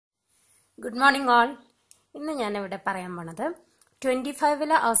Good morning all. ഇന്ന് ഞാൻ ഇവിടെ പറയാൻ പോണത്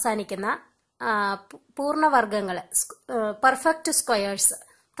 25ൽ അവസാനിക്കുന്ന പൂർണ്ണവർഗ്ഗങ്ങൾ പെർഫെക്റ്റ് സ്ക്വയേഴ്സ്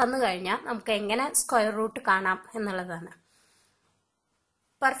തന്നു കഴിഞ്ഞാൽ നമുക്ക് എങ്ങനെ സ്ക്വയർ റൂട്ട് കാണാം എന്നുള്ളതാണ്.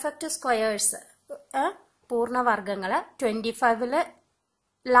 പെർഫെക്റ്റ് സ്ക്വയേഴ്സ് പൂർണ്ണവർഗ്ഗങ്ങൾ 25ൽ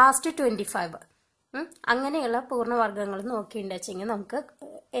ലാസ്റ്റ് 25 അങ്ങനെയുള്ള പൂർണ്ണവർഗ്ഗങ്ങൾ നോക്കിയിട്ടുണ്ടെങ്കിൽ നമുക്ക്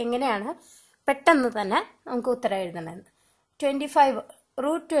എങ്ങനെയാണ് പെട്ടെന്ന് തന്നെ നമുക്ക് ഉത്തരം എഴുതണമെന്ന്. 25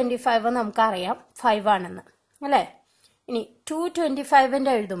 √25 നമുക്കറിയാം 5 ആണെന്ന് അല്ലേ. ഇനി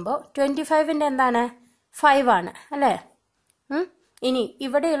 225ന്റെ എഴുതുമ്പോൾ 25ന്റെ എന്താണ് 5 ആണ് അല്ലേ. ഇനി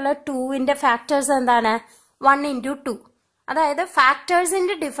ഇവിടെയുള്ള 2ന്റെ ഫാക്ടേഴ്സ് എന്താണ് 1 into 2. അതായത്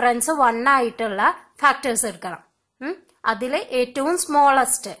ഫാക്ടേഴ്സിന്റെ ഡിഫറൻസ് 1 ആയിട്ടുള്ള ഫാക്ടേഴ്സ് എടുക്കണം. അതിൽ ഏറ്റവും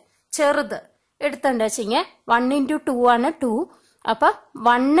സ്മോളസ്റ്റ് ചെറുത് എടുത്തുണ്ട് വെച്ചെങ്കിൽ 1 into 2 ആണ് 2. അപ്പൊ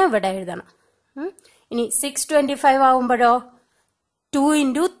 1 ഇവിടെ എഴുതണം. ഇനി 625 ആവുമ്പോഴോ 2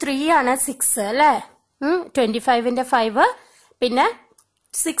 into 3 ആണ് 6 അല്ലേ. 25ന്റെ 5 പിന്നെ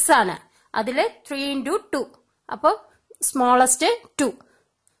 6 ആണ്. അതില് 3 into 2 അപ്പൊ സ്മോളസ്റ്റ് 2.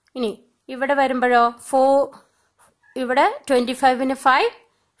 ഇനി ഇവിടെ വരുമ്പോഴോ 4 ഇവിടെ 25ന് 5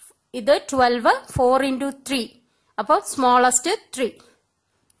 ഇത് 12 4 into 3 അപ്പൊ സ്മോളസ്റ്റ് 3.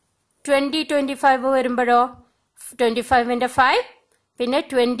 25 വരുമ്പോഴോ 25ന്റെ 5 പിന്നെ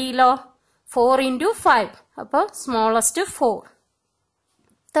 20ലോ 4 into 5 അപ്പൊ സ്മോളസ്റ്റ് 4.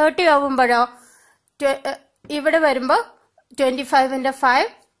 30 ആവുമ്പോഴോ ഇവിടെ വരുമ്പോ 25ന്റെ 5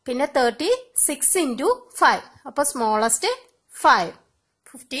 പിന്നെ 36 into 5 അപ്പൊ സ്മോളസ്റ്റ് 5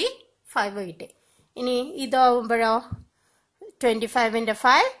 55 കിട്ടി. ഇനി ഇതാവുമ്പോഴോ 25ന്റെ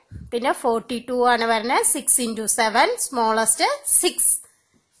 5 പിന്നെ 42 ആണ് വരുന്നത് 6 into 7 സ്മോളസ്റ്റ് 6.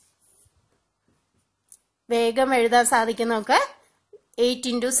 വേഗം എഴുതാൻ സാധിക്കും നമുക്ക്.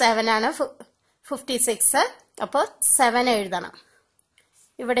 8 into 7 ആണ് 56 അപ്പോൾ 7 എഴുതണം.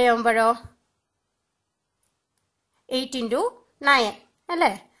 ഇവിടെ ആവുമ്പോഴോ 8 into 9 അല്ലേ.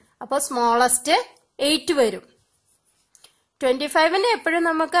 അപ്പോൾ സ്മോളസ്റ്റ് 8 വരും. 25ന് എപ്പോഴും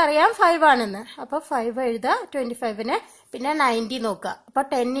നമുക്ക് അറിയാം 5 ആണെന്ന്. അപ്പൊ 5 എഴുതുക 25ന്. പിന്നെ 90 നോക്കുക. അപ്പൊ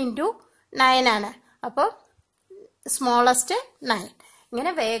 10 into 9 ആണ്. അപ്പോൾ സ്മോളസ്റ്റ് 9.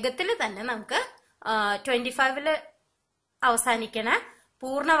 ഇങ്ങനെ വേഗത്തിൽ തന്നെ നമുക്ക് 25ൽ അവസാനിക്കുന്ന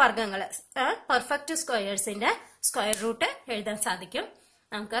പൂർണ്ണവർഗ്ഗങ്ങൾ പെർഫെക്റ്റ് സ്ക്വയേഴ്സിന്റെ സ്ക്വയർ റൂട്ട് എഴുതാൻ സാധിക്കും.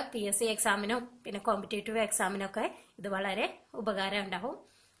 നമുക്ക് PSC എക്സാമിനും പിന്നെ കോമ്പറ്റേറ്റീവ് എക്സാമിനൊക്കെ ഇത് വളരെ ഉപകാരം ഉണ്ടാവും.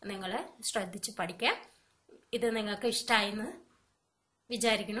 നിങ്ങൾ ശ്രദ്ധിച്ച് പഠിക്കുക. ഇത് നിങ്ങൾക്ക് ഇഷ്ടമായെന്ന്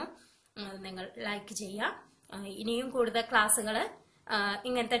വിചാരിക്കുന്നു. നിങ്ങൾ ലൈക്ക് ചെയ്യുക. ഇനിയും കൂടുതൽ ക്ലാസ്സുകൾ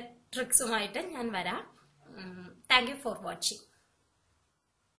ഇങ്ങനത്തെ ട്രിക്സുമായിട്ട് ഞാൻ വരാം. Thank you for watching.